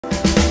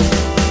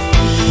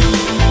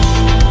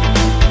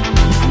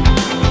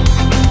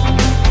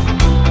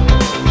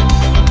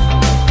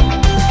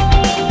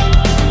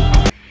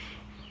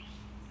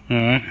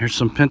Here's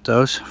some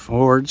Pintos,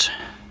 Fords.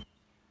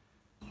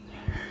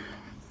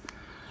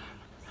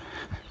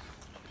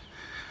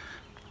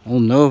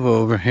 Old Nova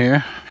over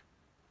here.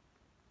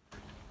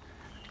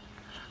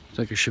 It's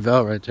like a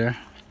Chevelle right there.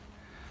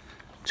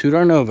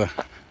 Two-door Nova.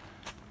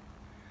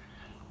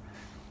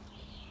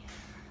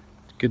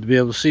 It's good to be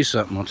able to see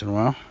something once in a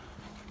while.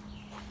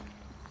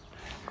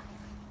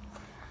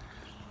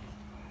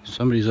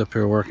 Somebody's up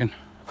here working.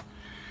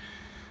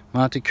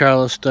 Monte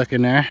Carlo stuck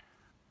in there.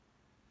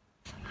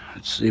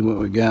 Let's see what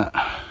we got.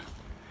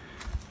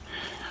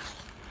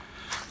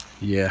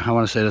 Yeah, I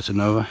want to say that's a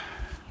Nova.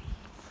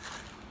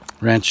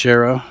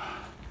 Ranchero.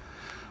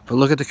 But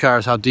look at the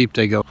cars, how deep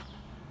they go.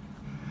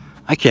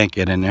 I can't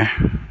get in there.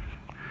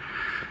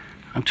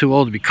 I'm too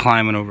old to be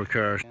climbing over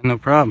cars. No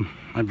problem.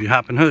 I'd be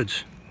hopping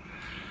hoods.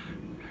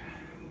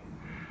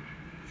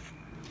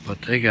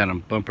 But they got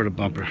them bumper to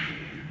bumper.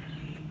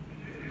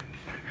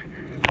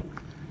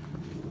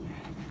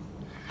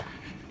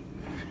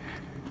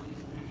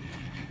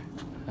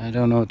 I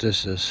don't know what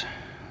this is.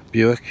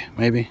 Buick,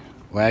 maybe?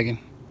 Wagon?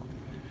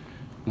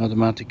 Another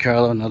Monte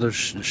Carlo, another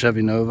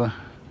Chevy Nova.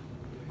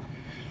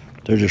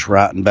 They're just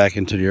rotting back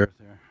into the earth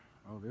there.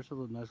 Oh, there's a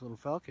nice little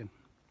Falcon.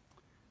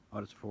 Oh,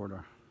 it's a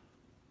 4-door.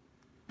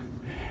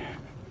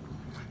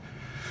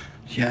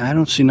 Yeah, I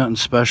don't see nothing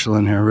special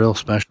in here, real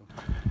special.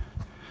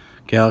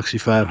 Galaxy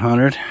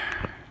 500.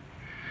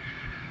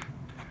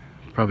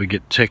 Probably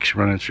get ticks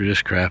running through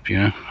this crap, you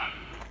know.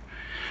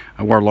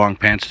 I wore long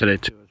pants today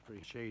too. It's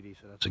pretty shady,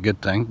 so that's a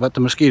good thing. But the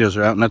mosquitoes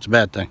are out, and that's a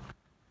bad thing.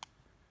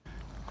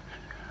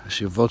 I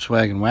see a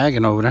Volkswagen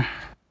wagon over there.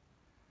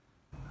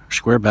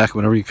 Square back,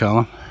 whatever you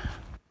call them.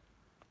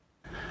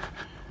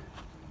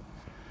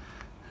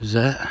 Is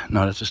that?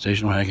 No, that's a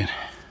station wagon.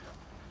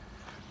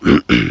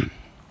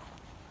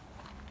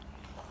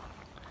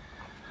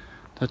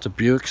 That's a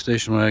Buick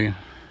station wagon.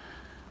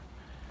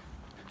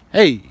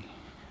 Hey,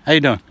 how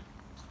you doing?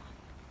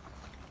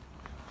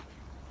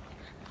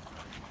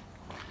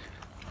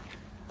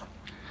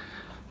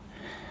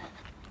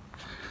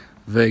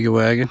 Vega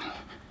wagon.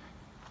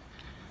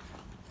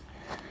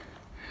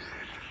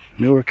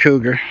 Newer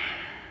Cougar.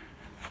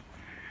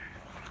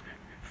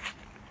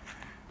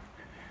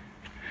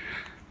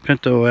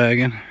 Pinto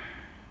wagon.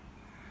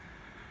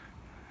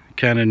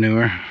 Kind of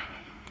newer.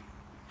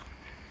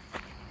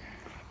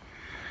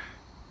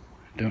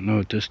 Don't know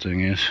what this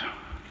thing is.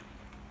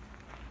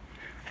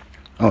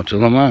 Oh, it's a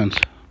Le Mans.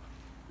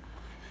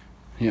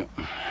 Yep.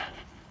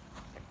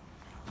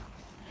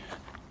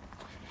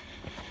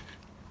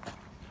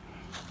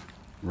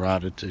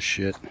 Rotted to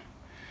shit.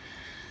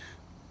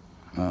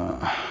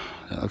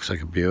 That looks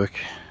like a Buick.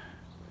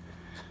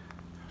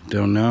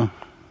 Don't know.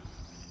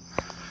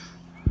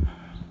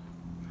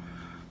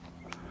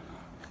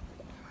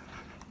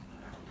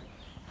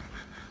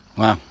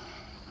 Wow.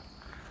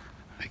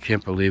 I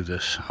can't believe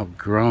this. How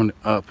grown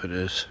up it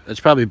is. It's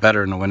probably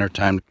better in the winter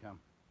time to come.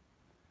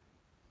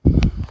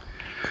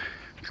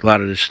 A lot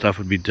of this stuff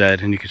would be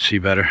dead and you could see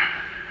better.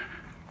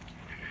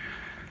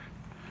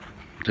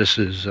 This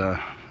is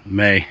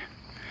May.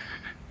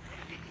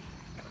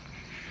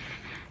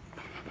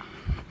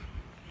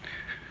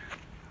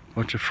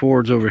 Bunch of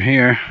Fords over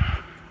here.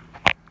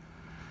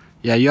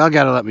 Yeah, y'all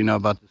gotta let me know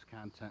about this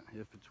content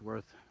if it's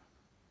worth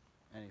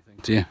anything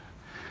to you.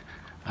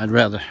 I'd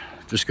rather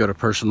just go to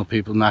personal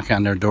people, knock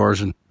on their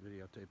doors and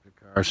videotape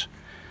their cars.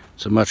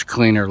 It's a much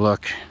cleaner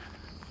look.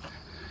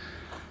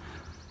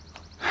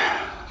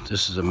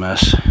 This is a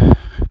mess.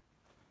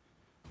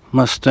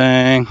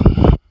 Mustang.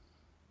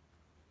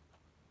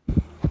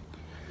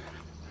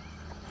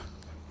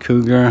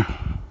 Cougar.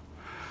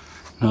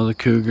 Another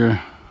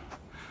Cougar.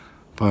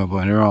 Boy,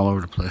 boy, they're all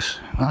over the place.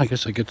 Well, I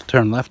guess I get to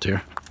turn left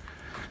here.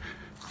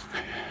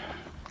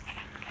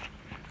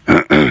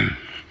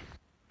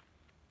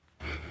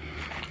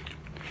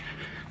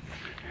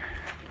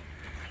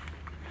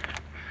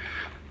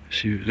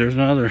 See, there's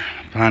another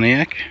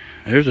Pontiac.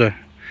 There's a,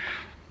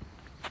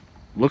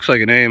 looks like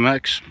an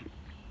AMX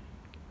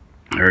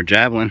or a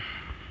Javelin.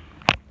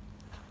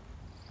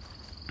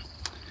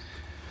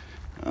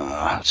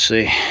 Let's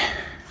see.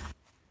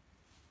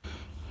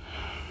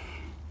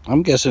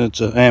 I'm guessing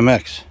it's an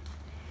AMX,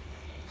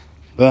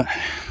 but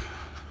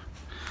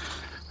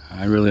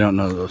I really don't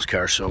know those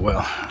cars so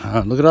well.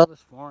 Look at all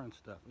this foreign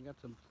stuff. We got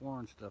some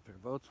foreign stuff here.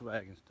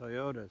 Volkswagens,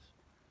 Toyotas,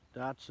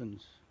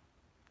 Datsuns.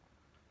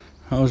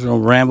 Oh, there's an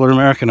old Rambler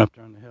American up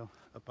there on the hill,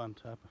 up on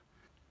top.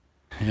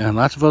 Yeah,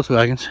 lots of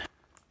Volkswagens.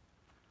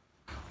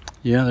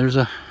 Yeah, there's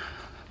a,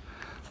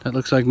 that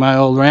looks like my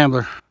old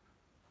Rambler.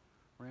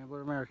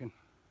 Rambler American.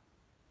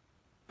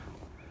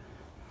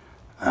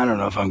 I don't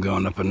know if I'm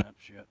going up in that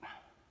shit.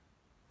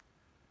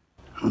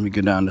 Let me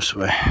go down this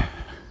way.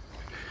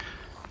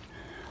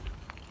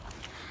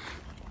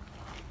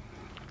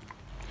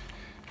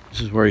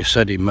 This is where he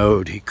said he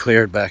mowed. He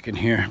cleared back in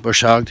here,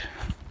 bush hogged.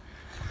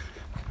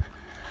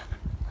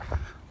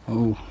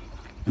 Oh,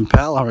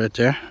 Impala right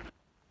there.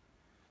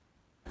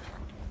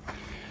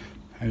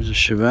 There's a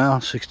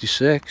Chevelle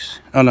 66.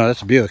 Oh no,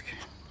 that's a Buick.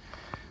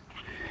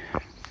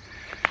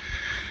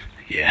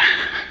 Yeah,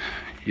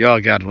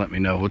 Y'all gotta let me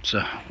know what's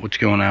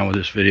going on with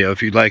this video,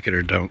 if you like it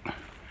or don't.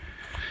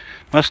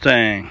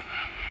 Mustang.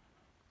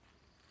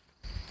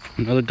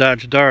 Another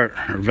Dodge Dart,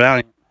 or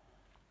Valiant.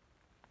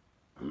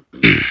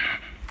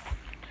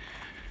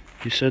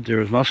 He said there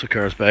was muscle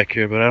cars back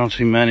here, but I don't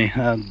see many.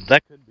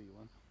 That could be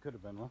one. Could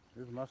have been one.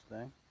 There's a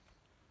Mustang.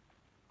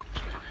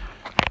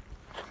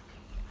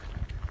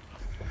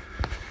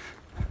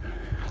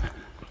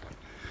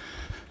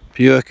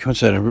 Buick,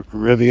 what's that, a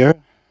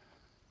Riviera?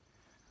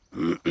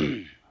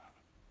 There's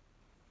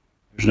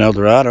an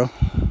Eldorado.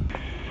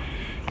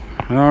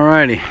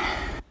 Alrighty.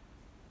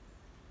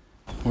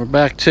 We're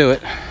back to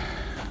it.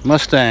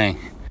 Mustang.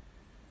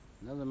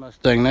 Another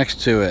Mustang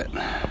next to it.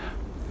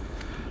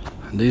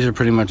 These are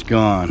pretty much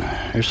gone.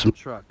 Here's some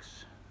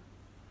trucks.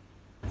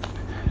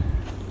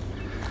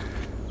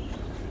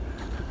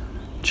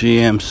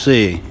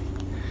 GMC.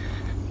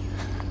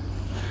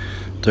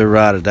 They're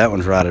rotted. That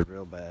one's rotted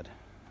real bad.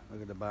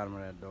 Look at the bottom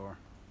of that door.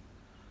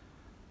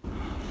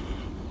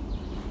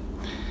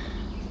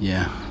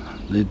 Yeah,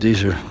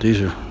 these are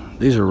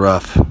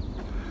rough.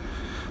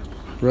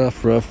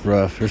 Rough.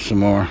 Here's some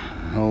more.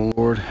 Oh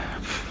Lord.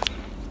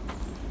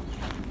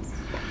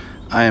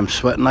 I am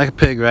sweating like a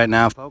pig right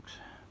now, folks.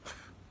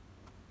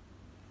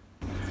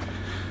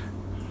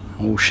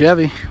 Old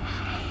Chevy.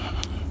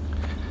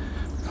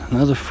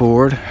 Another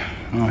Ford.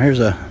 Oh, here's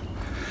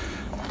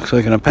looks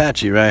like an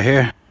Apache right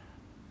here.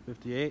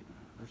 58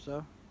 or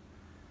so.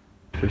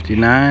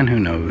 59, who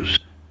knows.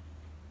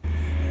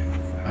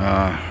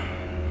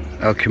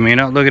 El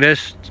Camino. Look at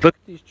this. Look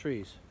at these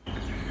trees.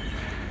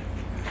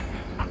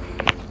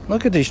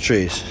 Look at these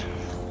trees.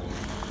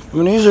 I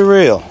mean, these are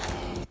real.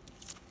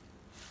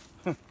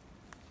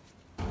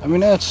 I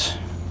mean, that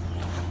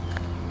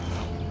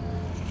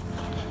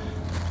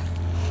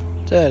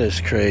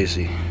is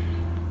crazy.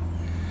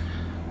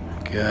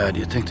 God,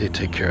 you'd think they'd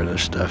take care of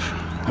this stuff.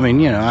 I mean,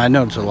 you know, I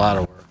know it's a lot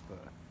of work, but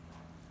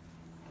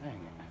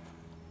dang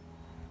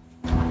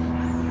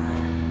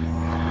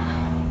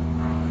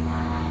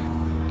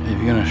it. If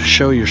you're gonna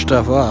show your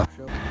stuff off.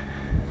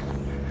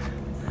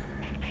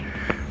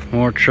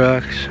 More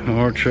trucks.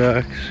 Look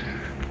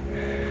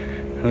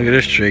at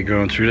this tree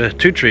growing through that.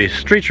 2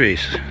 trees, 3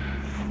 trees.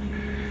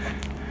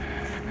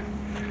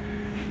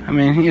 I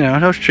mean, you know,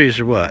 those trees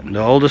are what? The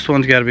oldest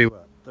one's got to be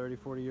what? 30,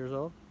 40 years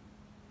old?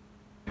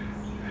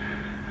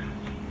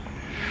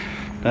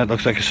 That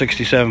looks like a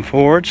 67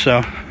 Ford,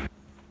 so.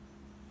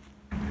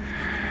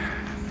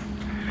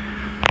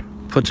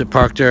 Puts it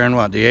parked there in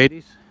what, the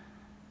 80s?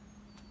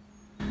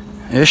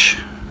 Ish.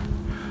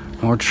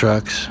 More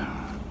trucks.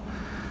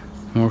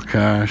 More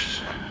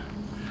cars.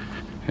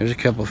 Here's a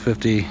couple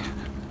 50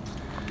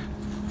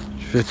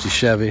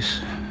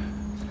 Chevys.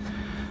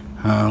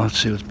 Let's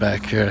see what's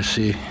back here. I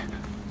see.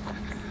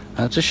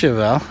 That's a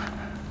Chevelle.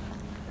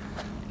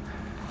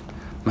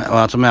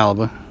 Well, it's a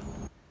Malibu.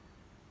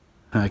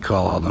 I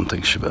call all them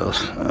things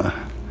Chevelles.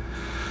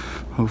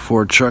 A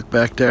Ford truck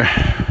back there.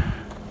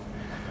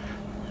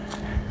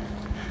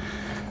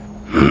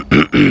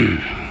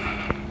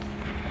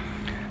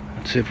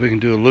 Let's see if we can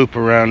do a loop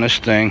around this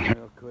thing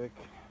real quick.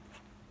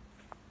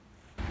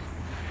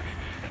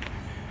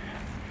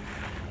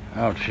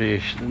 Oh,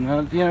 jeez.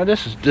 You know,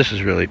 this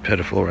is really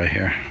pitiful right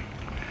here.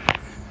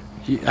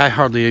 I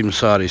hardly even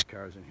saw these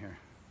cars in here.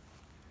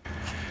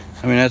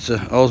 I mean, that's a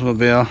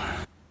Oldsmobile.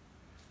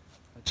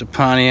 That's a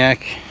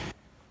Pontiac.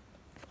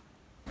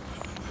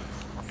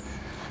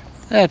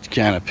 That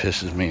kind of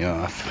pisses me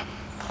off.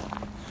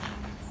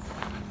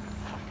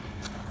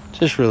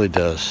 Just really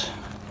does.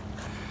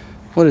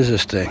 What is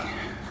this thing?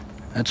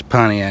 That's a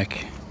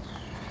Pontiac.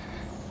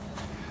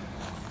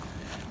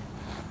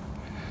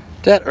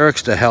 That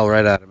irks the hell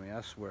right out of me,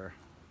 I swear.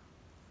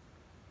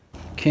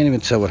 Can't even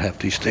tell what half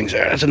these things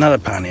are. That's another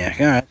Pontiac.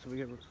 Alright, so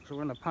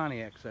we're in the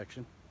Pontiac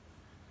section,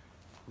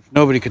 which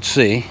nobody could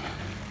see.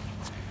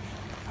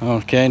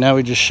 Okay, now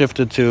we just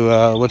shifted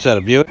to, what's that,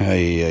 a Buick?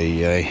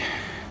 Ay.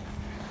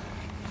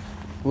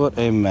 What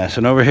a mess.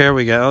 And over here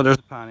we go, oh, there's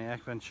a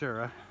Pontiac,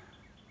 Ventura,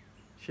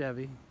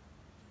 Chevy,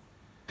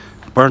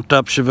 burnt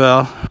up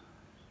Chevelle,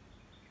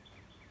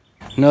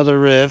 another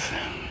Riv,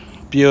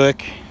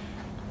 Buick.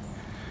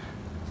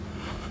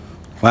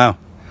 Wow.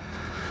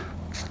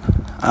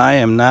 I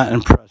am not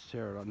impressed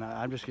here at all. Now,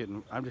 I'm just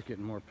getting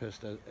more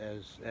pissed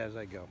as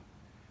I go.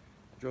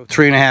 Drove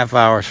 3.5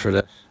 hours for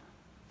this.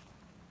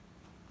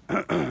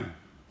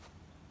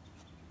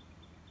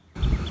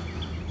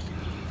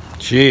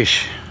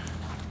 Sheesh.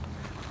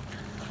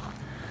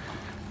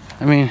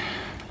 I mean,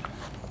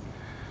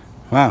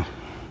 wow.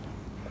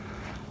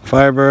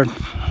 Firebird.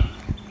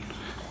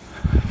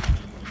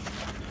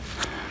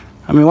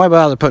 I mean, why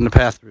bother putting the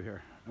path through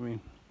here? I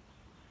mean,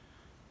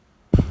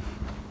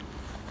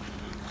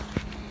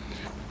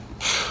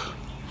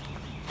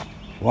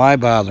 why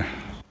bother?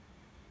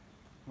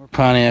 More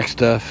Pontiac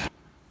stuff.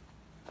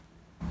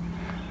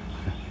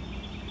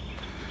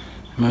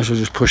 Might as well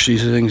just push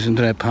these things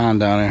into that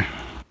pond down there.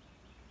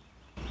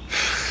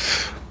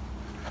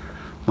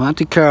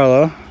 Monte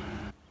Carlo.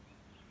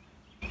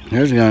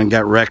 Here's one that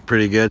got wrecked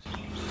pretty good.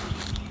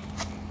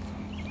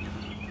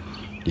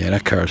 Yeah,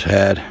 that car's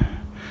had.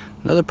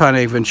 Another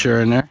Pontiac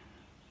Ventura in there.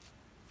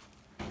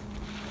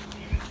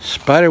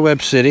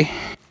 Spiderweb City.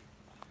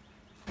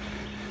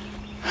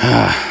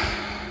 Wow,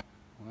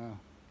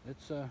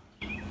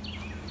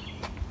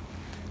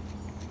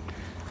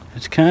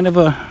 it's kind of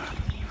a,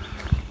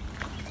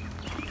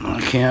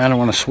 I don't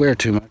want to swear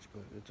too much,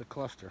 but it's a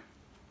cluster,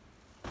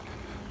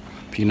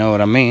 if you know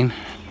what I mean.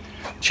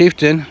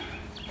 Chieftain.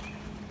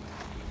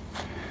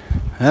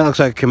 That looks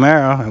like a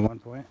Camaro at one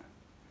point.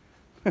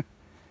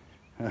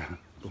 Oh,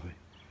 boy.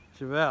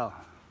 Chevelle.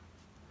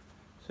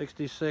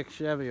 66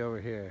 Chevy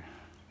over here.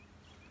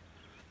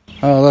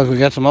 Oh, look, we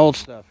got some old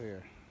stuff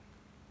here.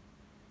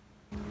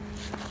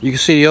 You can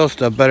see the old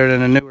stuff better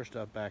than the newer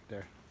stuff back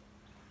there.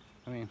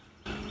 I mean,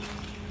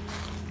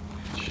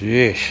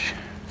 sheesh.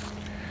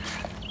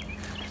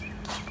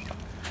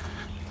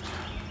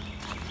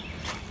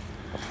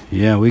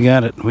 Yeah, we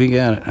got it. We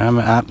got it. I'm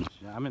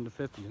in the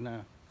 50s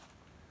now.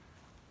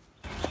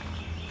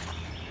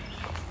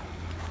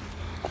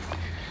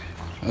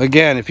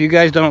 Again, if you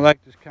guys don't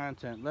like this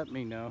content, let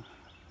me know.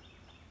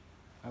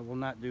 I will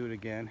not do it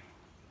again.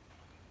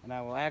 And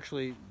I will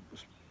actually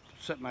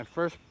set my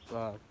first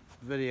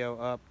video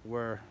up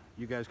where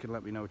you guys can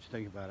let me know what you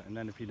think about it. And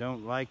then if you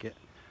don't like it,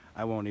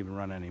 I won't even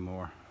run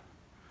anymore.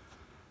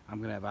 I'm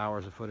going to have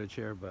hours of footage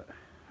here, but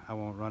I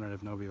won't run it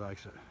if nobody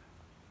likes it.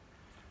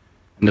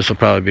 And this will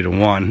probably be the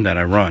one that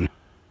I run.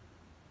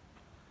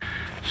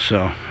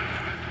 So.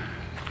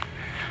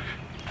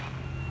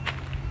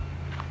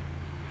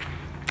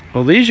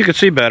 Well, these you can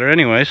see better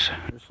anyways.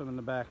 There's some in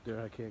the back there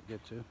I can't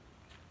get to.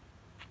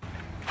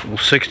 Little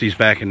 60s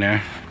back in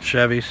there.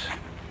 Chevys.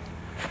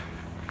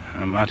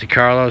 Monte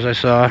Carlos I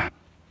saw.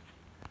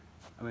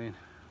 I mean,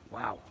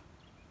 wow.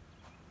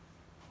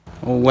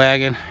 Old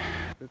wagon.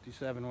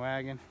 57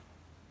 wagon.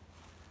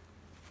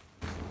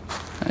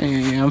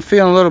 I'm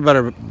feeling a little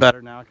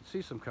better now. I can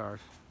see some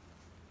cars.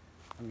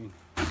 I mean,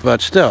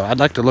 but still, I'd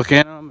like to look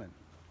in them and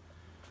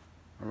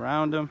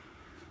around them.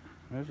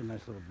 There's a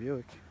nice little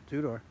Buick,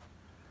 two-door.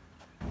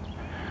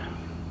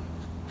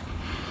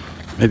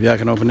 Maybe I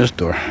can open this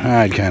door.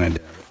 I kind of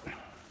doubt it.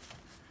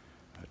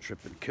 I'll trip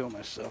and kill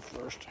myself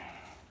first.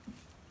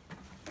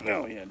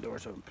 Oh yeah,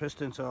 doors open.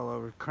 Pistons all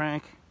over.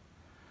 Crank.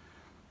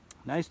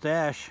 Nice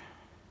dash.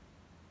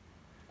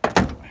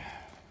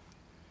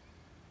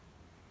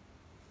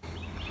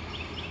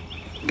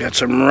 Got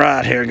some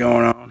rot here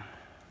going on.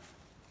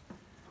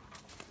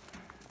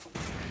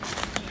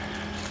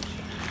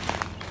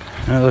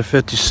 Another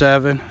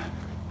 57.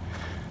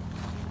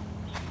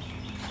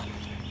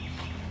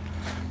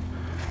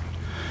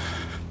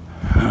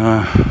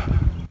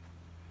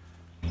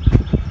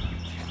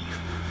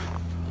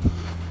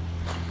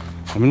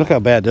 I mean, look how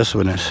bad this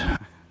one is.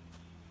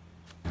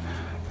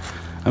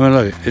 I mean,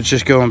 look, it's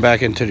just going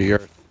back into the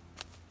earth.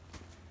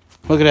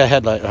 Look at that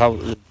headlight, how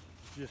it's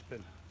just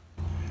been.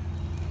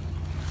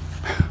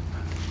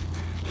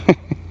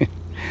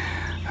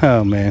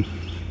 Oh man.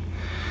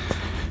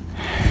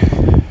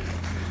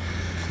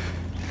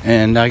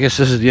 And I guess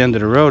this is the end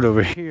of the road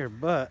over here,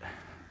 but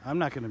I'm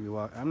not going to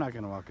walk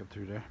up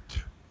through there.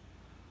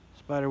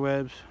 Spider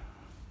webs.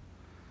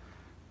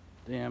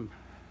 Damn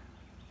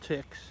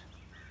ticks.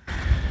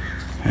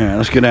 Alright,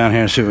 let's go down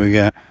here and see what we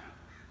got.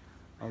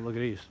 Oh, look at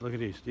these. Look at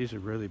these. These are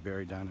really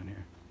buried down in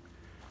here.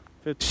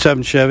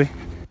 57 Chevy.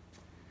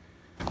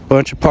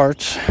 Bunch of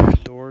parts.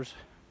 Doors.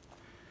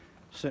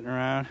 Sitting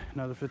around.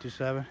 Another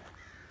 57.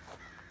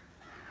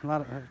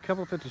 A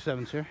couple of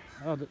 57s here.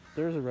 Oh,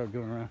 there's a road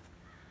going around.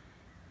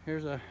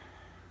 Here's a...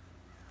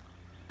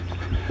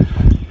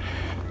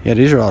 Yeah,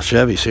 these are all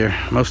Chevys here.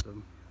 Most of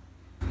them.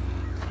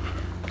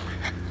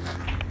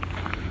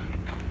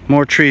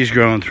 More trees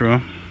growing through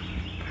them.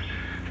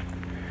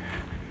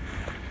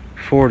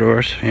 4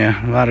 doors.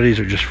 Yeah, a lot of these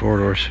are just 4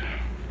 doors.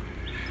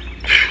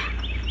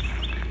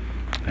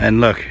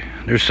 And look,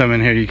 there's some in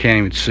here you can't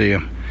even see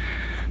them.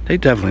 They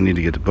definitely need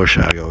to get the bush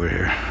hog over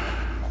here.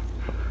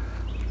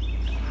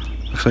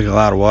 Looks like a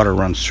lot of water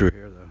runs through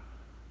here, though. You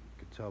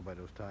can tell by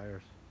those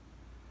tires.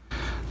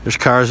 There's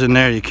cars in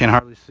there, you can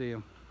hardly see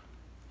them.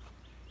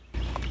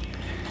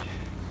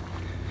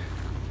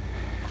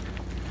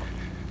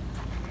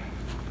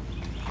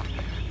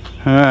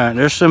 Alright,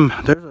 there's a,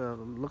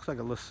 looks like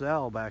a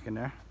LaSalle back in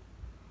there.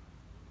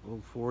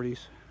 Old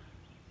 40s.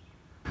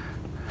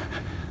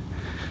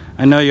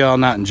 I know y'all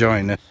not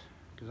enjoying this,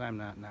 because I'm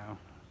not now.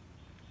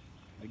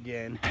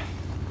 Again.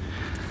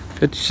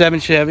 57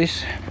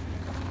 Chevys.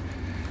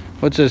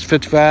 What's this,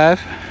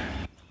 55?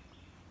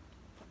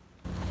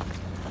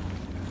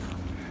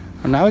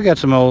 Well, now we got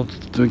some old,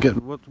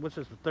 what's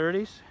this, the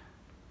 30s?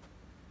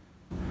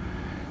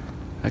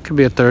 That could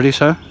be a 30s,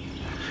 huh?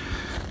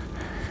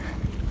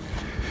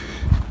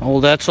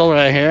 Old Etzel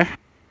right here.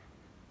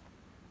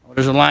 Oh,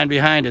 there's a line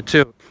behind it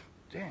too.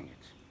 Dang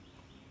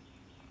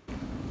it.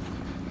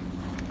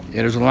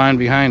 Yeah, there's a line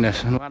behind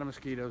us. And a lot of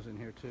mosquitoes in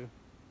here too.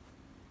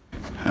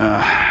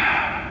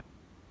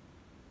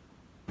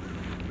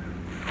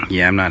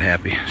 Yeah, I'm not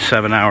happy.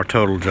 7-hour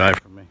total drive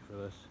for me for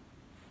this.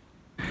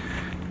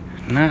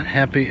 Not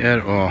happy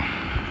at all.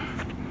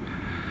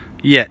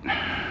 yet.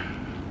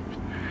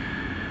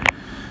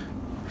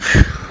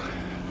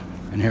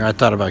 And here I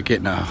thought about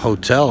getting a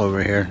hotel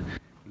over here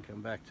and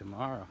come back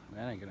tomorrow.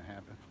 That ain't gonna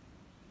happen.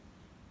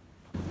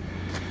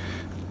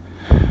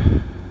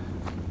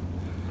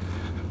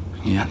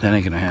 Yeah, that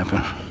ain't gonna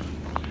happen.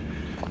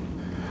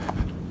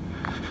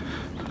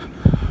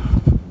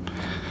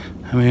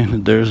 I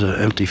mean, there's an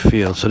empty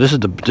field. So this is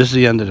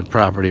the end of the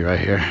property right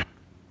here.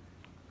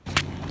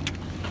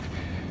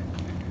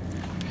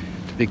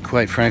 To be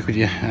quite frank with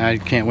you, I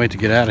can't wait to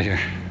get out of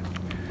here.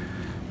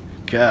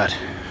 God.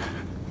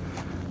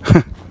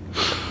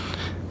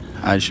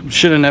 I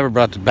should have never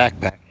brought the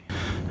backpack.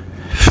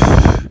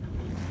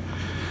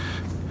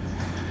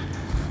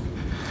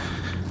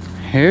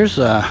 Here's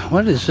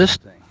what is this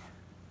thing?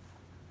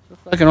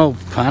 Looks like an old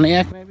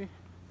Pontiac maybe?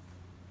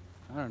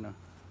 I don't know.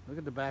 Look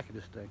at the back of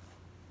this thing.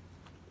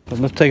 But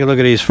let's take a look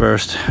at these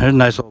first. There's a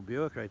nice old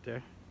Buick right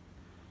there.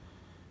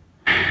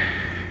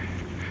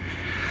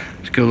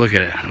 Let's go look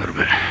at it a little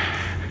bit.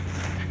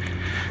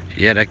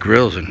 Yeah, that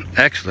grill's in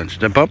excellent.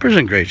 The bumper's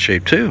in great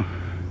shape too.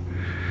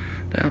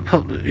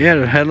 Yeah,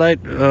 the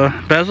headlight,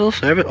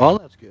 bezels, all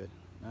that's good.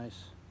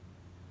 Nice.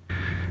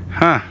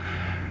 Huh.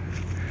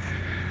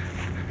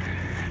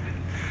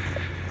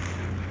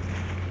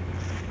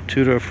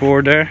 Two-door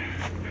Ford there.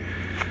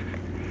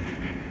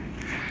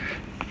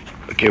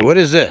 Okay, what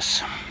is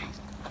this?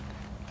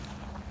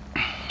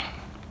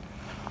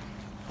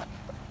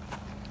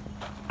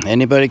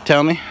 Anybody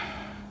tell me?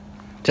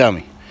 Tell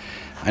me.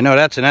 I know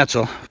that's an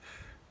Etzel.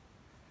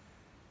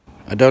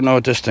 I don't know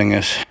what this thing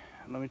is.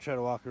 Let me try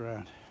to walk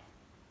around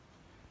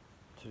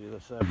to the other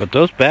side. But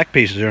those back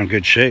pieces are in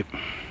good shape.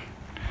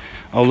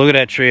 Oh, look at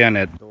that tree on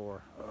that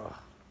door. Oh,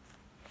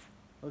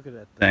 look at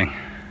that thing.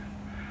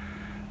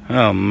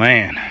 Oh,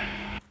 man.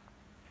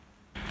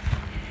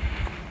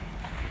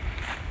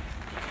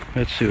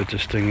 Let's see what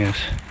this thing is.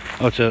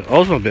 Oh, it's an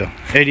Oldsmobile.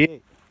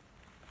 88.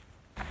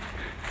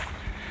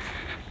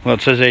 Well,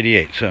 it says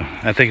 88, so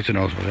I think it's an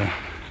Oldsmobile.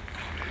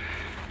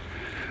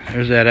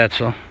 There's that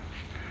Etzel.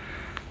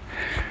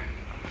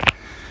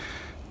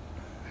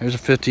 There's a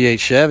 58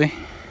 Chevy.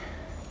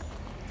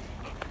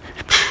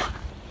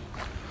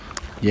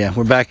 Yeah,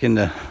 we're back in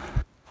the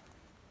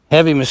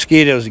heavy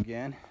mosquitoes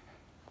again.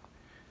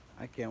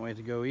 I can't wait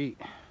to go eat.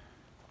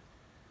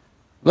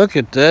 Look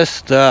at this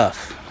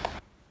stuff.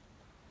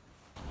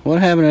 What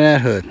happened to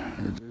that hood?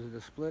 Is it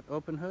a split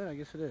open hood? I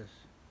guess it is.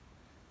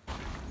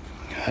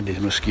 God, these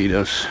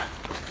mosquitoes.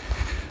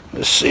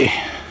 Let's see.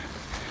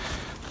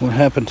 What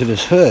happened to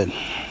this hood?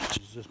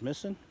 Is this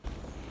missing?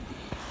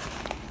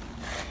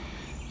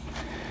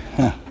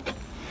 Huh.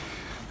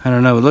 I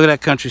don't know, but look at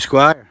that Country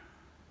Squire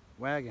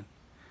wagon.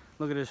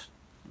 Look at this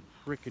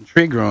freaking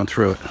tree growing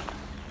through it.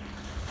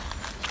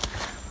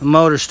 The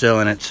motor's still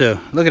in it too.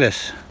 Look at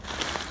this.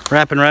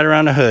 Wrapping right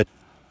around the hood.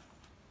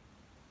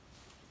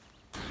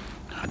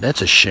 God,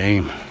 that's a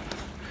shame.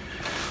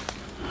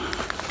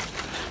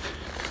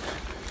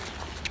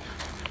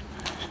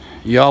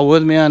 Y'all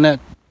with me on that?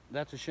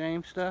 That's a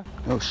shame stuff?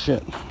 Oh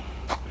shit.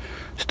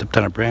 Stepped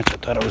on a branch. I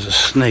thought it was a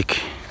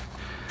snake.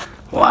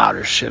 Wow,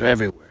 there's shit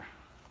everywhere.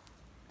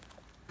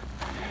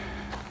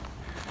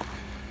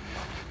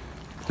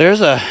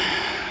 There's a,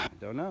 I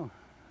don't know.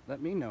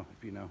 Let me know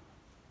if you know.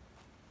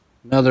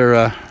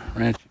 Another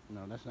ranch.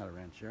 No, that's not a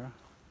Ranchero.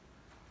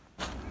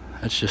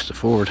 That's just a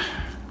Ford.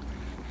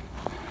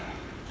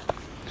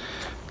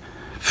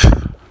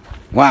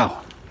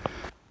 Wow.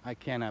 I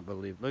cannot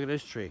believe. Look at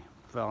this tree.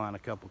 Fell on a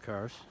couple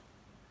cars.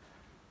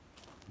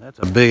 That's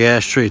a big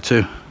ass tree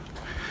too.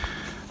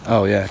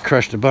 Oh yeah,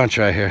 crushed a bunch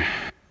right here.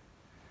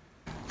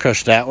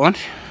 Crushed that one.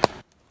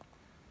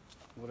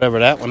 Whatever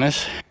that one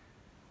is.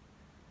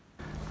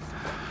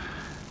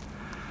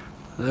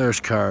 There's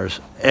cars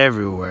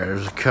everywhere.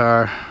 There's a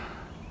car.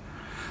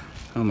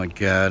 Oh my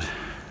God.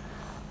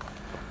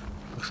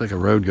 Looks like a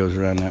road goes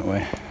around that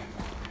way.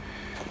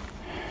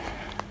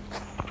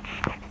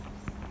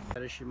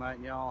 That is, you might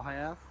y'all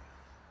have.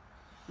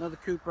 Another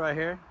coupe right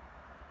here.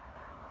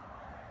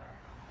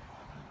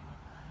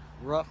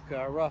 Rough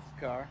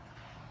car.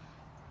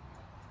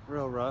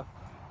 Real rough.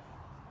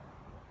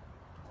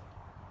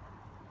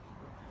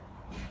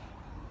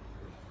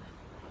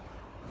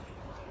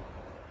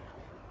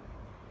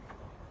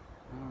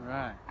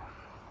 Alright.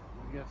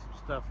 We got some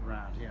stuff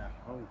around here.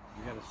 Oh,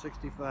 we got a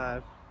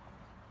 65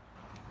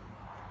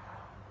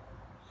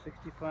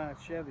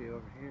 Chevy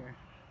over here.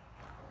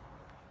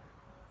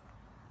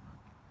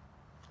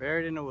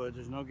 Buried in the woods.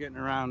 There's no getting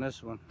around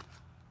this one.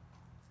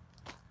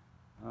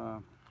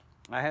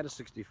 I had a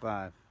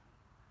 65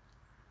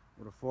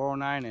 with a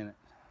 409 in it.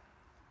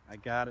 I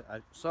got it. I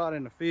saw it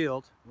in the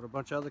field with a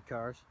bunch of other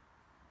cars.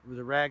 It was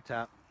a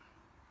ragtop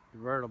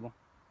convertible.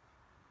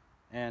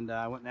 And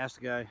I went and asked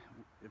the guy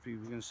if he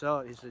was going to sell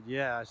it. He said,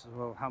 yeah. I said,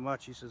 well, how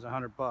much? He says,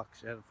 $100.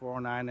 It had a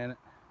 409 in it.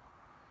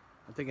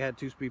 I think it had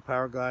 2-speed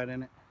power glide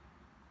in it.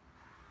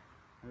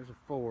 There's a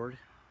Ford.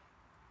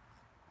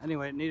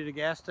 Anyway, it needed a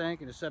gas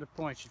tank and a set of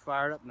points. She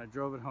fired up and I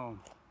drove it home.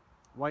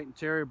 White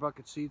interior,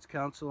 bucket seats,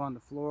 console on the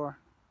floor,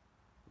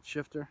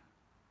 shifter.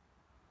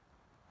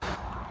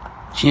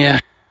 Yeah,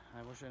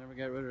 I wish I never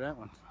got rid of that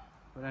one.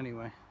 But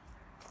anyway,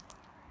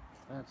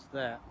 that's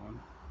that one.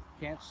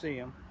 Can't see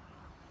them.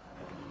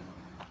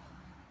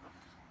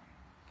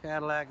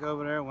 Cadillac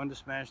over there, window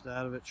smashed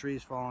out of it,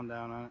 trees falling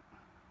down on it.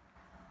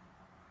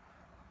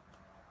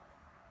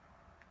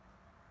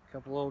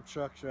 Couple old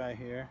trucks right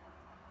here.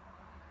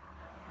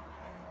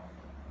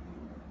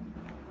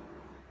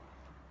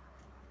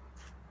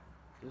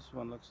 This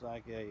one looks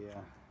like a,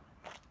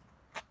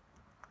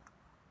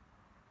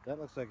 that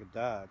looks like a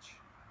Dodge.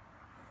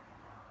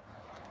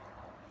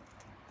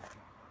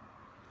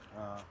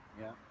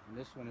 Yeah, and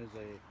this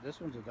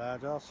one's a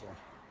Dodge also.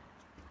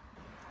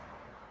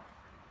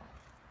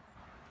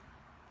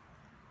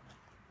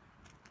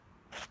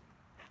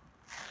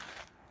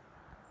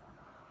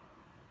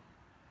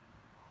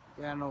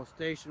 Got an old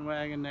station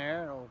wagon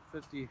there, an old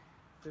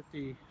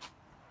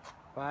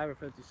 55 or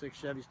 56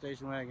 Chevy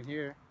station wagon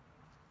here,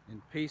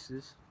 in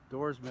pieces,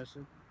 doors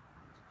missing,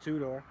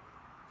 two-door.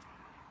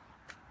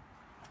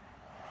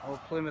 Old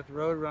Plymouth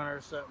Roadrunner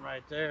or something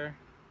right there.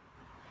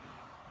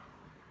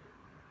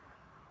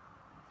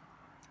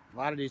 A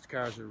lot of these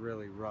cars are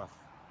really rough,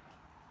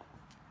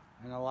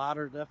 and a lot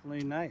are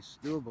definitely nice,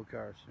 doable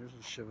cars. Here's a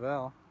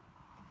Chevelle.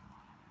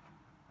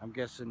 I'm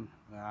guessing,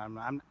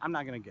 I'm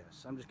not gonna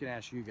guess. I'm just gonna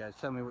ask you guys.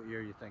 Tell me what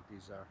year you think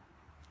these are.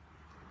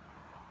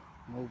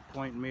 No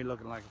point in me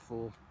looking like a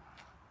fool.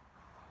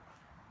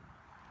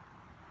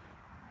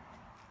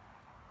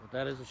 But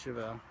that is a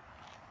Chevelle.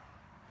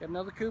 Got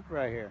another coupe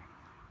right here.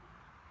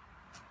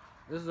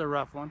 This is a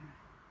rough one.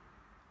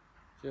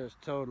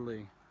 Just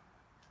totally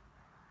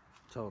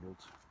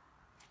totaled.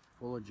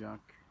 Full of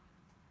junk.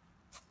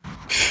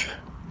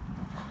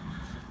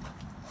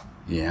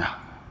 Yeah,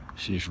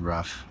 she's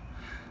rough.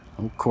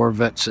 Old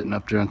Corvette sitting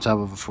up there on top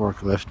of a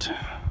forklift.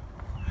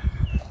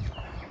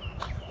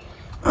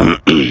 A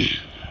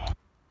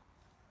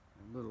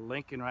little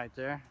Lincoln right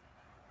there.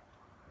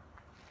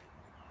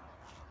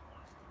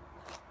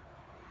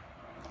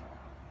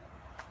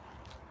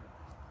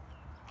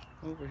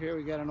 Over here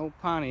we got an old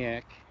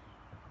Pontiac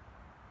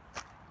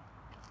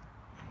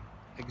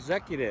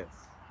Executive.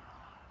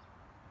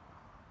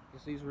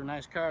 Guess these were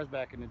nice cars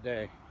back in the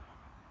day.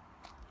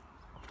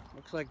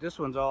 Looks like this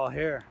one's all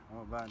hair.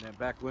 Oh, about that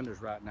back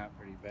window's rotting out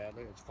pretty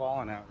badly. It's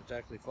falling out. It's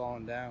actually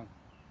falling down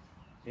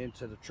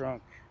into the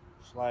trunk,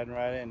 sliding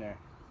right in there.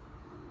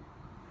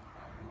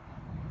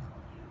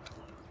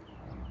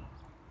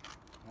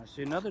 I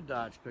see another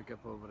Dodge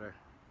pickup over there.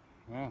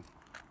 Well,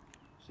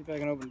 see if I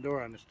can open the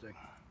door on this thing.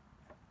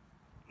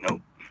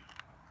 Nope.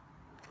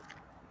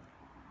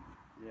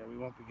 Yeah, we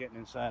won't be getting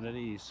inside of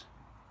these.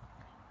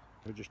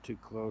 They're just too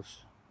close.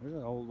 There's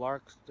an old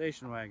Lark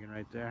station wagon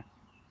right there.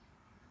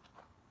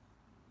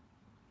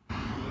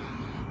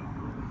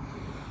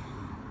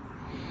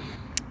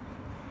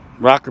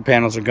 Rocker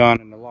panels are gone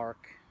in the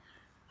Lark.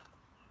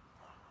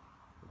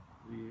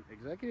 The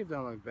Executive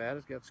don't look bad.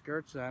 It's got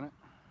skirts on it.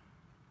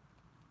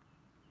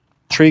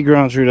 Tree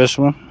growing through this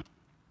one.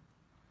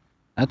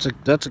 That's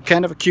a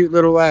kind of a cute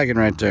little wagon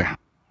right there.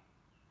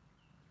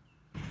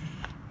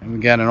 And we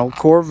got an old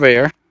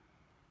Corvair.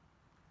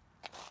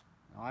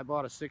 Now, I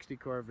bought a 60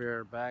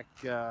 Corvair back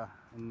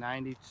in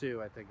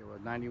 92, I think it was,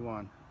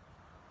 91.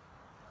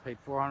 Paid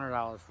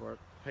 $400 for it.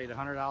 Paid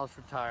 $100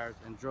 for tires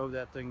and drove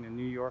that thing to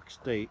New York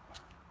State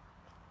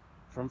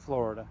from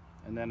Florida.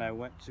 And then I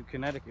went to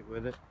Connecticut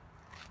with it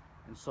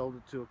and sold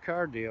it to a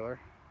car dealer,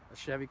 a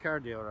Chevy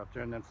car dealer up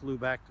there, and then flew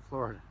back to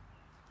Florida.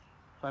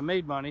 So I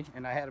made money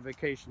and I had a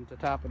vacation to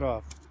top it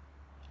off.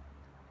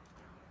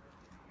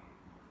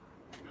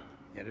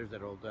 Yeah, there's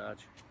that old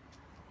Dodge.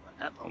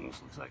 That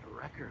almost looks like a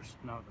wrecker's.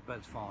 No, the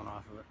bed's falling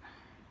off of it.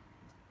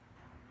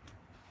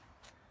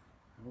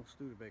 Old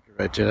Studebaker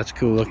right there. That's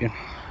cool looking.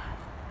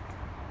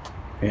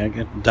 Yeah, I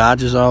got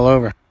Dodges all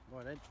over.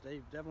 Boy,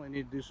 they definitely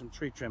need to do some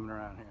tree trimming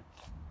around here.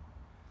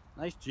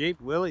 Nice Jeep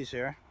Willys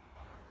here.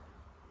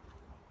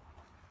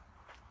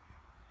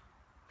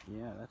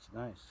 Yeah, that's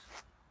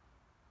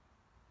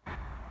nice.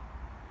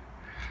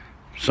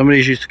 Some of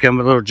these used to come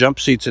with little jump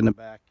seats in the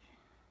back.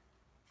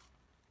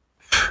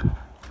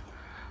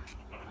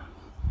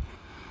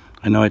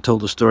 I know I told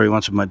the story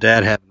once of my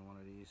dad having one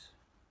of these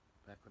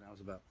back when I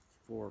was about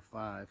 4 or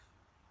 5.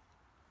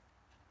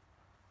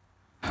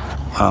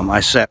 I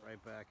sat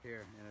right back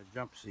here in a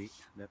jump seat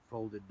that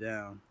folded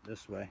down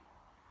this way.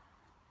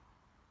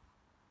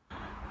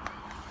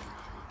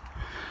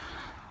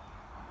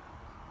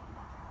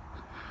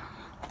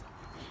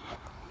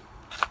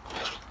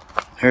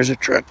 Here's a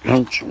truck.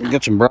 We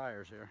got some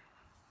briars here.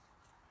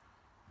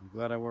 I'm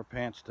glad I wore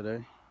pants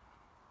today.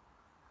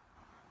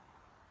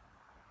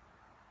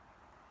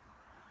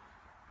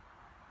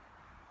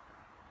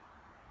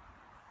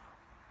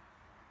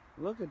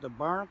 Look at the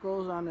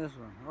barnacles on this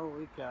one.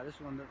 Holy cow, this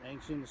one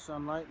ain't seen the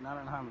sunlight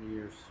not in how many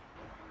years.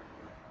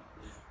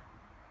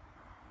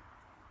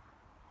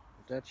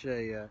 But that's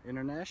a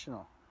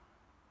International.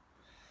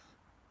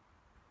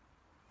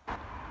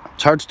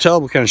 It's hard to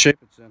tell what kind of shape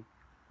it's in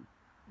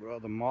with all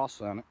the moss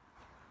on it.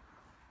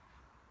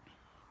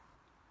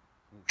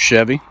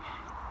 Chevy.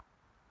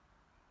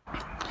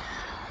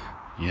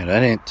 Yeah,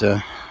 that ain't,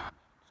 it's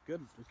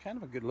good. It's kind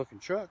of a good looking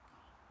truck.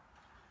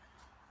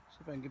 See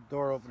if I can get the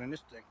door open in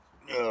this thing.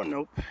 Oh,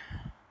 nope.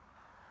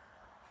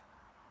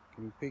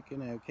 Can you peek in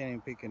there? We can't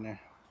even peek in there.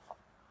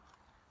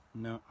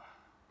 No.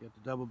 Got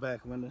the double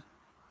back window.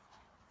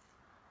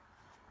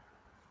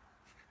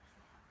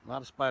 A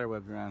lot of spider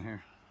webs around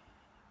here.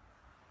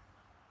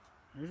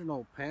 There's an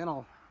old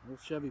panel, old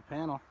Chevy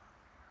panel.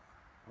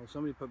 Oh,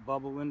 somebody put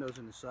bubble windows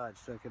in the sides.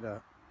 Check it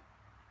out.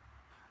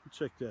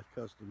 Check that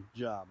custom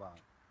job out.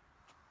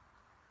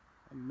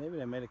 Maybe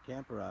they made a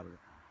camper out of it.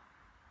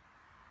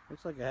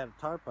 Looks like I had a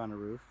tarp on the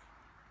roof.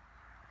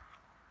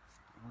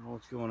 I don't know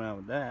what's going on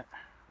with that,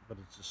 but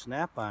it's a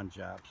snap-on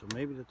job, so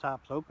maybe the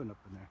top's open up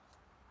in there.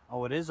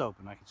 Oh, it is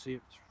open. I can see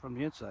it from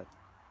the inside.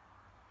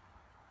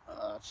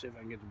 Let's see if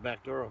I can get the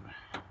back door open.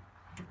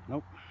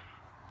 Nope.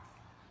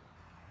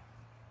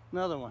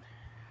 Another one.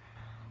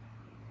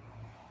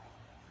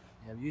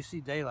 Yeah, you see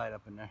daylight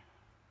up in there.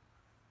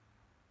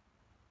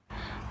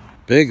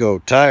 Big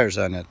old tires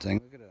on that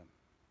thing. Look at that.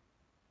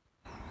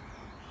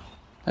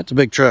 That's a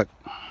big truck.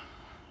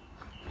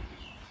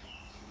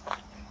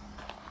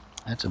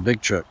 That's a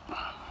big truck.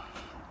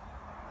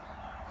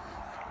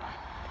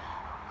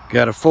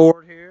 Got a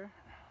Ford here,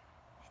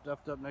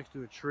 stuffed up next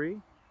to a tree.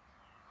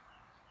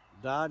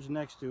 Dodge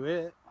next to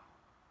it.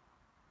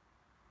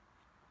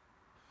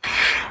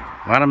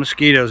 A lot of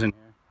mosquitoes in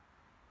here.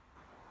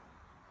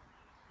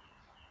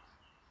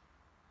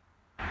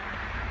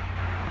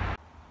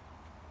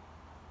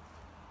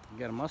 You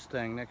got a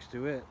Mustang next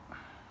to it.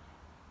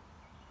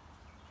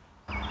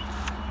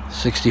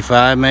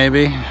 65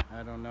 maybe,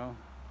 I don't know,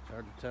 it's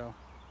hard to tell.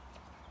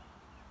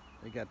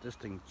 They got this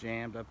thing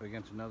jammed up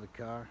against another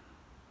car.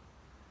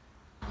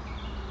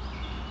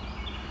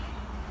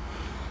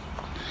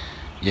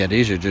 Yeah,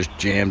 these are just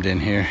jammed in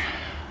here.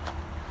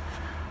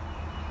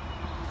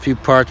 A few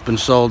parts been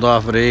sold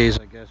off of these,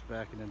 I guess,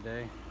 back in the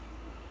day.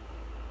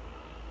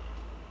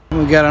 And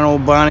we got an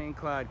old Bonnie and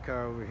Clyde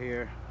car over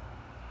here.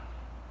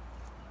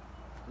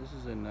 This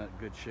is in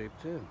good shape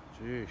too.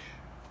 Jeez.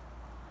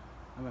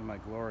 I'm in my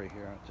glory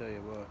here, I'll tell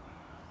you what.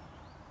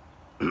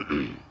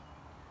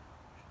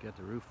 Get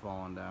the roof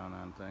falling down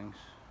on things.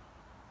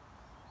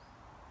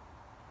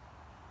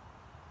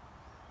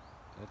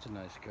 That's a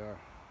nice car.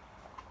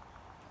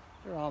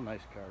 They're all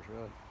nice cars,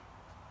 really.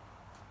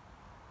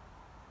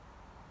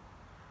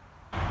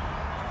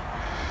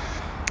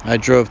 I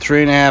drove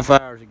 3.5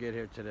 hours to get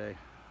here today.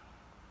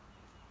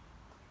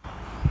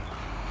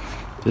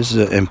 This is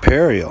an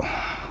Imperial.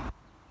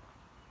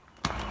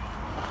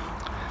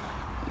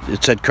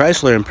 It said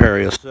Chrysler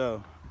Imperial,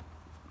 so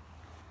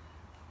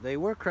they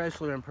were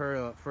Chrysler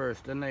Imperial at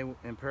first, then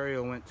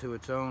Imperial went to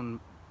its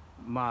own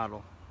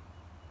model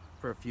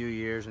for a few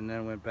years and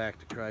then went back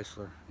to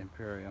Chrysler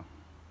Imperial.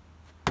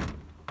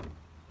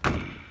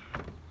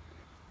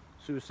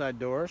 Suicide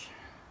doors.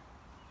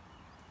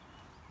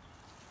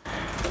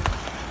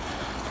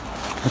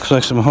 Looks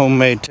like some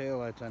homemade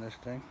taillights on this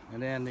thing,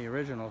 and then the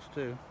originals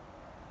too.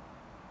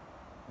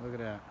 Look at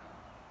that.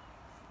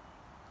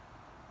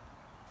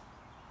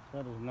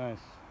 That is nice.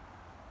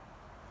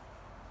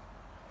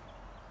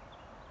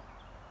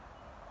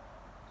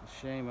 It's a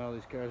shame all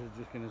these cars are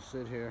just gonna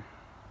sit here.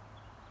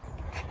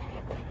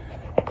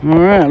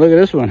 Alright, look at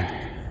this one.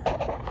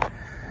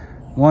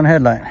 One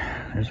headlight.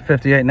 There's a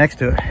 58 next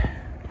to it.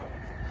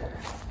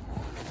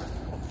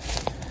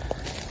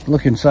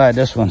 Look inside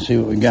this one, see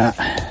what we got.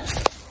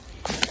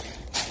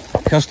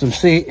 Custom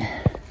seat.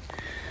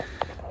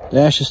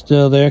 Dash is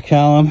still there,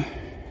 column.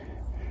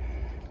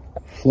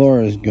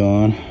 Floor is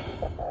gone.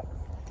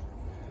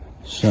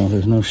 So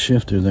there's no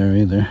shifter there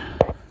either.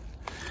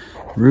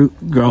 Root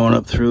growing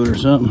up through it or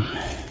something.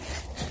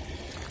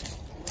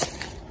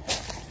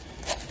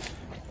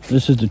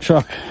 This is the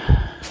truck.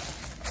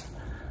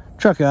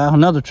 Truck aisle,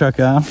 another truck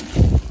aisle.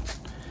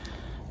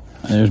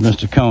 There's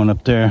Mr. Cohen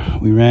up there.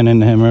 We ran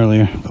into him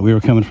earlier, but we were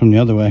coming from the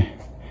other way.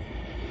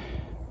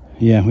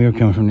 Yeah, we were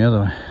coming from the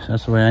other way.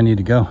 That's the way I need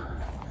to go.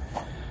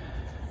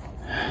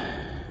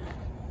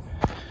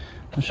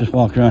 Let's just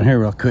walk around here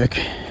real quick.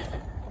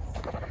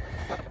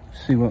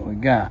 See what we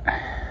got.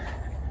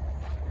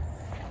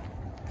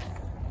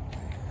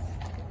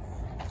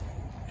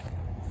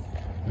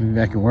 Maybe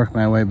I can work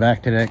my way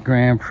back to that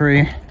Grand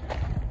Prix.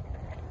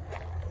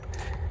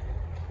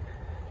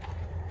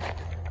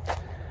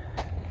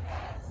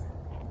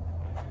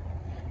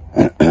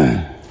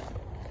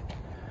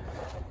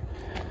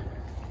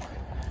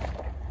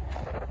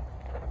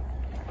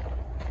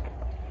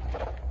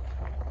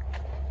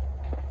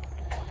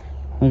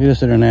 Look at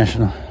this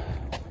International.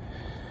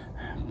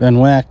 Been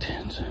whacked.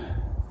 It's a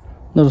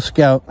little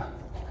Scout.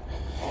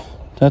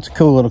 That's a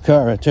cool little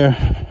car right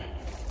there.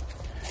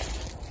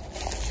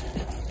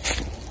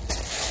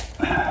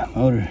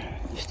 Motor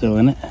still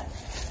in it.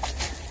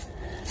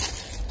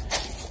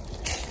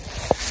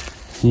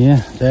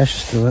 Yeah, dash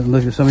is still in it.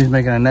 Look at somebody's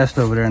making a nest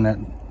over there in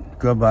that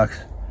glove box.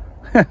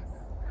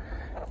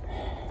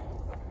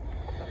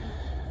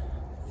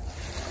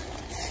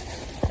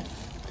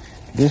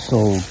 This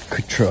old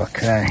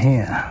truck right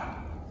here.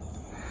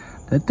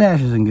 That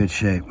dash is in good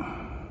shape.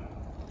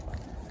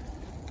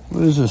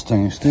 What is this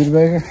thing? A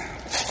Studebaker?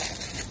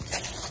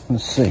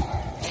 Let's see.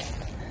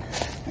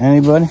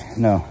 Anybody?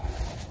 No.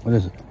 What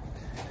is it?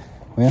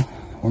 Well,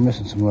 we're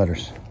missing some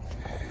letters.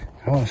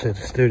 I want to say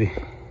it's a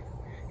Studi.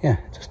 Yeah,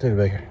 it's a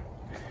Studebaker.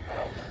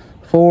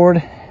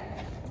 Ford.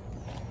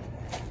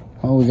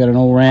 Oh, we got an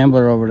old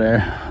Rambler over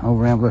there. Old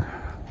Rambler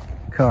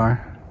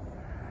car.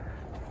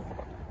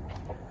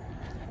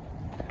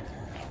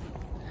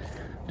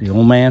 The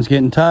old man's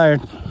getting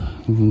tired.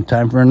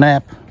 Time for a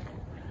nap.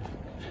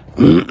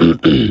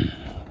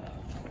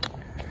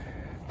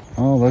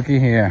 Oh, looky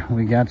here.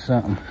 We got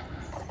something.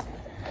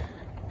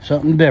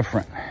 Something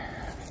different.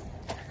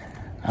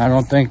 I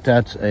don't think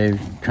that's a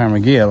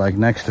Carmagia like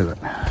next to it.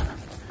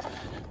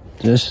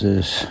 This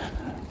is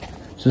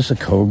this a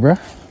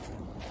Cobra?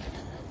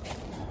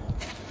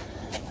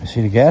 I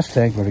see the gas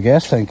tank where the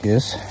gas tank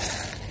is.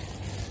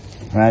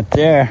 Right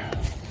there.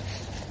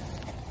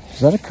 Is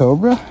that a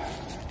Cobra?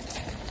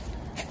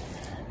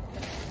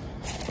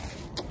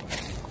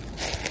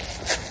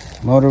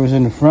 Motor was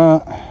in the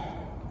front.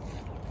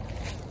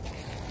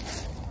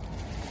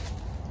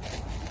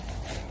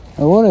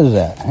 Oh, what is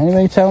that?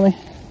 Anybody tell me?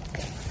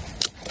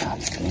 God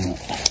damn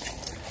it.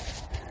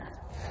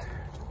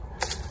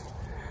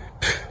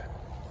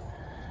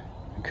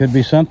 It could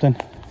be something.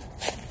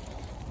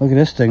 Look at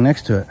this thing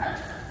next to it.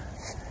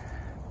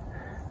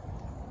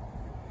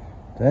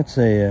 That's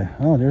a,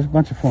 oh, there's a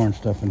bunch of foreign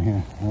stuff in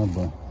here. Oh,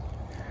 boy.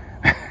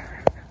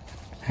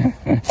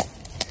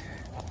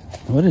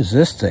 What is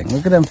this thing?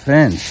 Look at them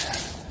fins.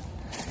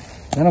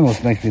 That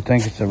almost makes me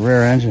think it's a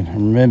rear engine, or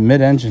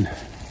mid-engine.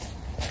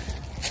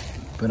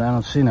 But I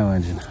don't see no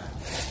engine.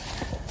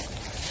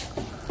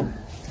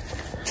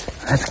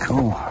 That's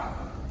cool.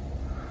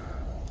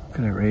 Look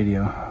at that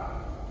radio.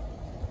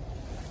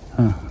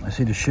 Huh, I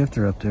see the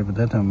shifter up there, but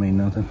that don't mean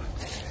nothing.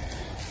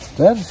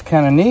 That is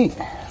kind of neat,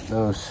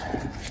 those.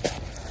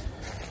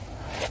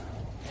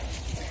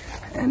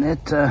 And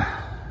it,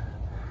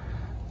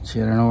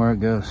 see, I don't know where it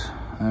goes.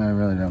 I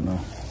really don't know.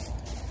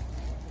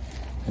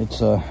 It's,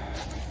 does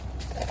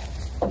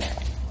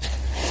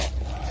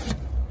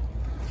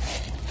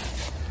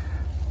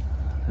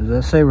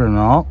that say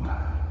Renault?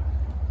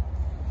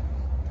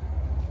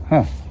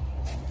 Huh.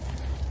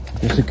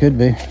 Guess it could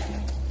be.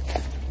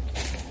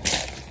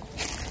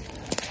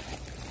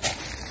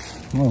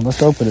 Well,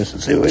 let's open this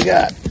and see what we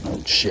got.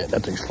 Oh shit,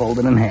 that thing's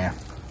folded in half.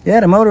 Yeah,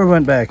 the motor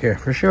went back here,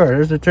 for sure.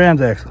 There's the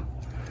transaxle.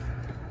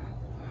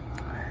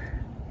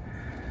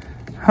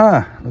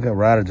 Huh, look how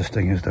rotted this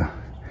thing is though.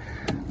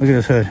 Look at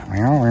this hood.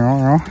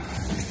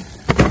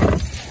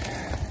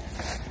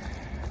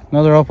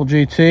 Another Opel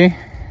GT.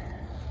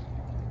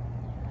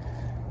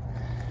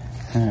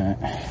 Alright.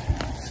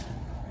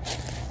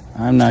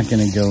 I'm not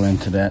going to go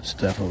into that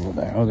stuff over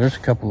there. Oh, there's a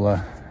couple,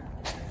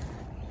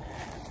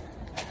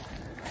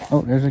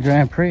 oh, there's a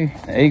Grand Prix.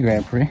 A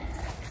Grand Prix.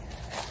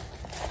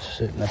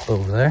 Sitting up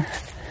over there.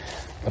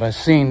 But I've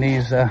seen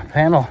these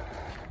panels.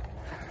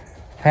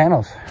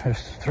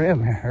 There's 3 of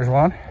them here. There's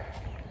one.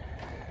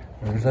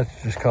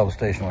 That's just called a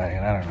station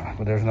wagon. I don't know.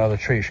 But there's another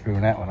tree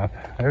screwing that one up.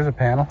 There's a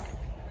panel.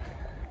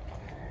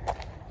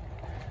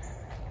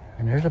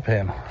 And there's a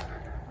panel.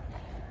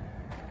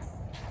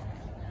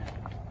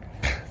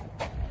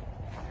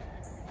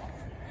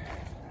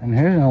 And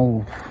here's an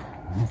old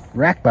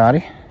rack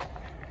body.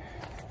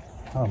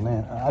 Oh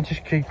man, I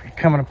just keep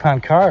coming upon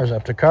cars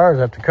after cars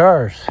after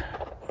cars.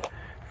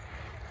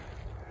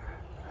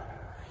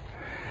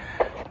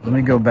 Let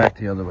me go back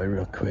the other way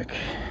real quick.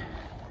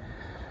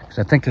 Because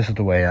I think this is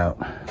the way out.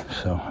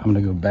 So I'm going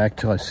to go back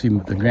till I see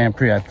the Grand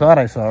Prix I thought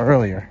I saw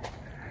earlier.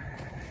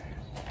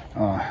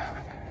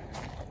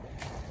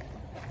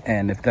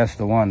 And if that's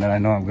the one, then I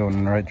know I'm going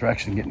in the right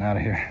direction getting out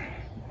of here.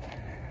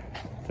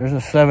 There's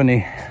a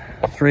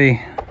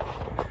 73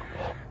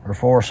 or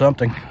 4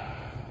 something.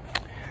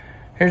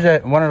 Here's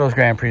that one of those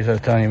Grand Prix I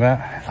was telling you about.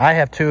 I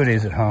have 2 of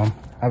these at home.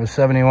 I have a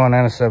 71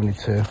 and a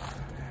 72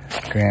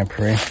 Grand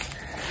Prix.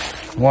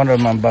 One of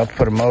them I'm about to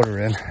put a motor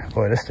in.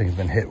 Boy, this thing's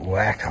been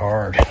whacked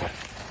hard.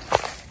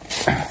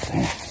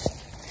 Damn.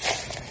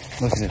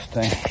 Look at this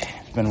thing.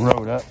 It's been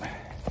rode up.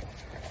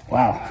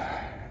 Wow.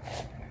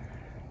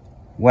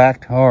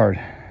 Whacked hard.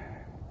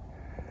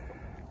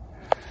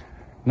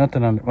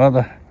 Nothing under, well,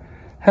 the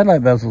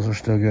headlight bezels are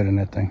still good in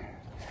that thing.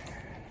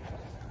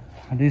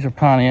 And these are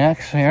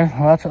Pontiacs here.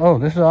 Well, that's, oh,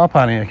 this is all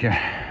Pontiac here.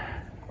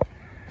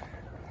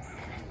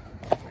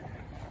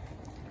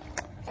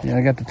 Yeah,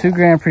 I got the 2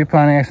 Grand Prix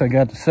Pontiacs. I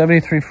got the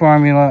 73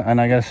 Formula,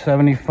 and I got a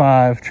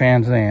 75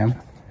 Trans Am.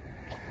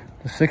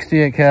 The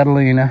 68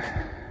 Catalina.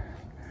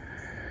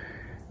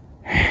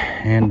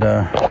 And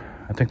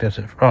I think that's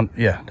it. Oh,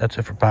 yeah, that's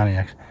it for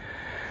Pontiacs.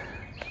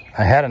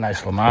 I had a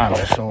nice Le Mans,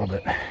 I sold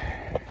it.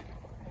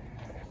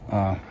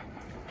 I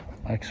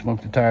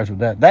smoked the tires with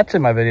that. That's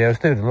in my videos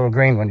too, the little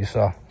green one you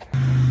saw.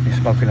 He's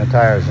smoking the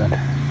tires in.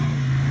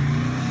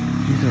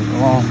 These are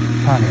long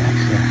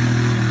Pontiacs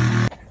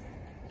here.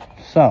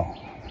 So,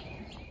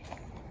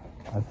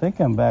 I think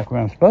I'm back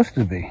where I'm supposed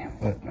to be,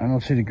 but I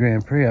don't see the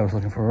Grand Prix I was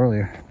looking for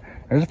earlier.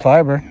 There's a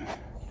Firebird.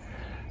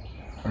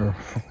 Or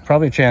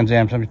probably a Trans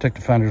Am, somebody took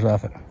the fenders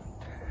off it.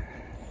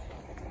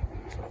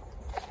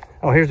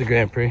 Oh, here's the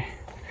Grand Prix.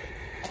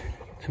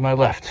 To my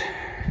left.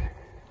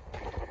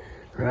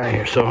 Right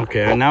here. So,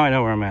 okay, now I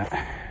know where I'm at.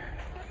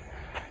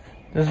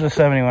 This is a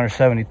 71 or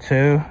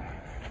 72.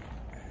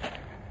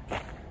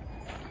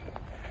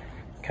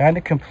 Kind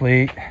of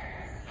complete.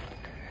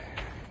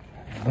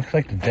 Looks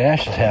like the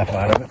dash is half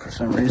out of it for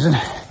some reason.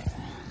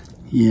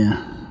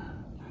 Yeah.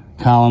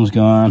 Column's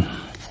gone.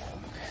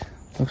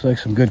 Looks like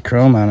some good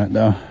chrome on it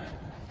though.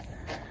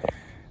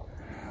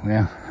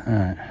 Yeah,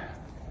 alright.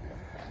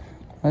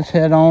 Let's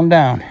head on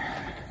down.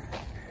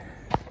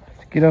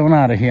 Let's get on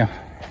out of here.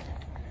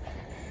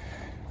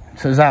 It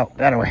says out,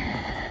 that way.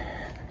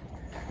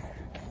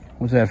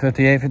 What's that,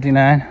 58,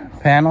 59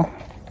 panel?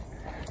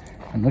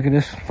 And look at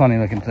this funny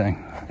looking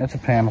thing. That's a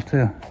panel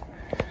too.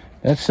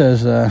 That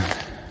says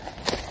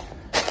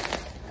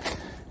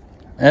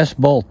S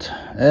bolt,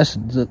 S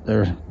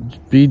or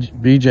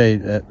BJ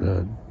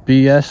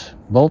BS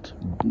bolt,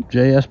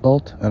 JS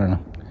bolt. I don't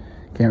know.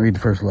 Can't read the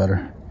first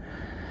letter.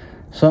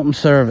 Something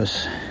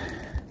service.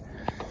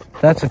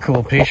 That's a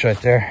cool piece right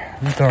there.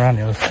 Let's go around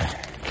the other side.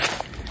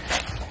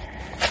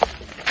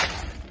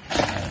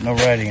 No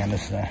writing on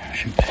this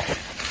shoot.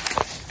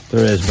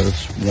 There is, but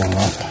it's wrong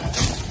off.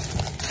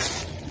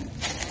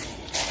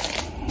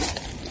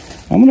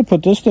 I'm gonna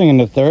put this thing in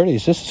the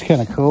 30s. This is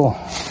kind of cool.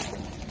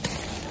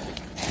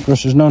 Of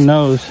course, there's no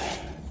nose,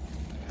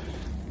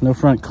 no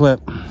front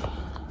clip.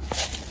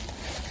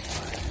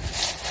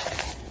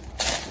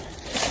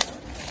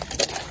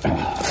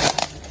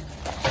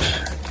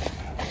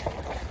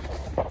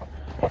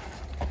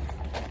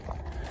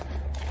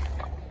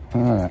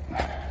 All right.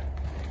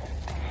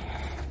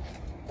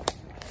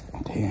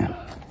 Damn.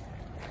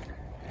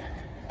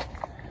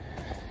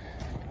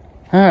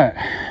 All right.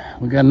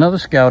 We got another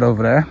Scout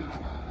over there.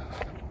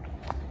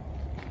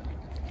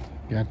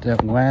 Got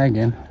that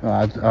wagon.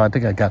 I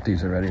think I got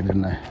these already,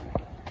 didn't I?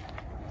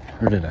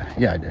 Or did I?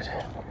 Yeah, I did.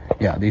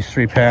 Yeah, these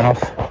 3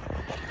 panels.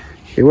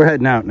 Okay, we're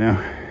heading out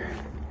now.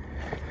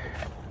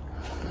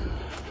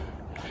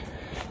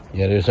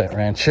 Yeah, there's that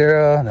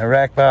Ranchero, that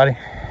rack body.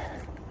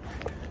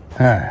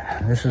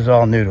 Alright, this is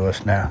all new to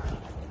us now.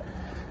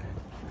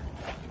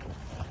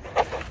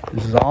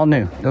 This is all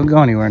new. Don't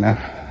go anywhere now.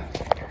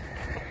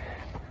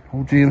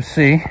 Old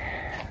GMC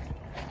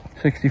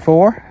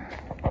 64.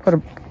 Put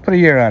a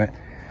year on it.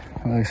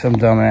 Like some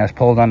dumbass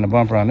pulled on the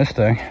bumper on this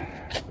thing.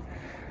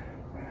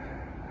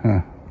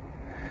 Huh.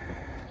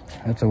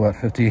 That's a what,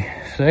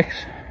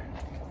 56?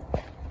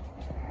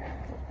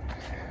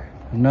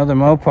 Another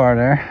Mopar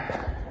there.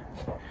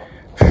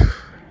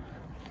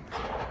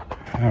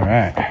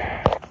 Alright.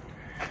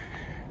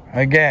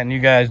 Again, you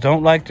guys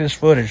don't like this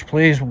footage,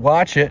 please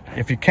watch it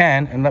if you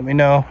can and let me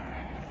know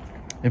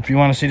if you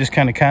want to see this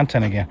kind of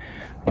content again.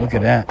 Look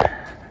at that.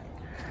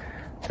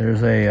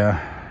 There's a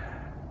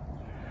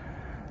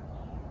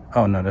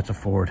oh no, that's a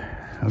Ford.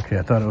 Okay,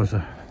 I thought it was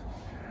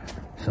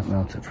something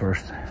else at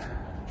first.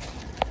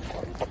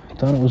 I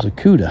thought it was a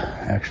Cuda,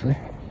 actually.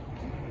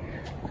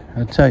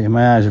 I'll tell you,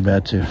 my eyes are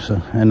bad too,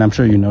 so, and I'm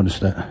sure you noticed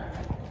that.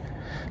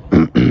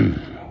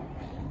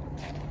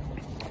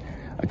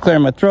 I clear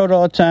my throat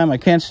all the time. I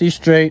can't see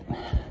straight.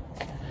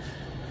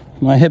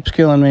 My hip's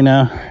killing me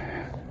now.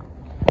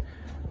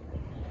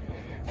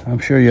 I'm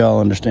sure you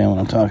all understand what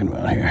I'm talking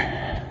about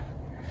here.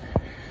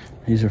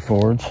 These are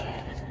Fords.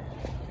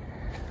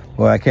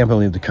 Boy, I can't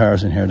believe the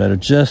cars in here that are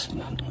just,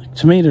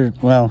 to me, they're,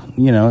 well,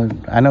 you know,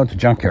 I know it's a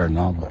junkyard and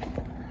all, but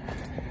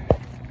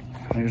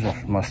here's a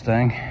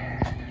Mustang.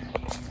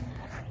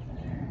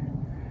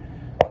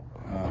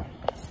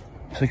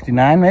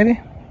 69 maybe?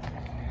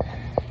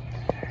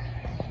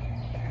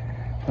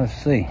 Let's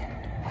see.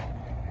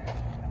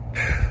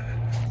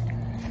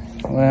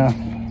 Well,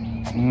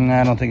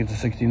 I don't think it's a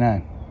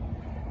 69.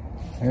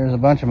 There's a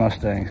bunch of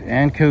Mustangs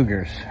and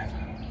Cougars.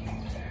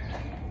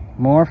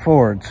 More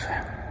Fords.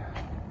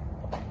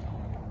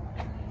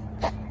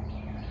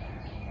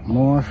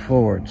 More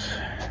Fords.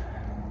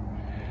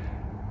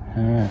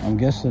 All right, I'm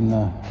guessing,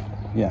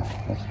 yeah,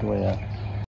 that's the way out.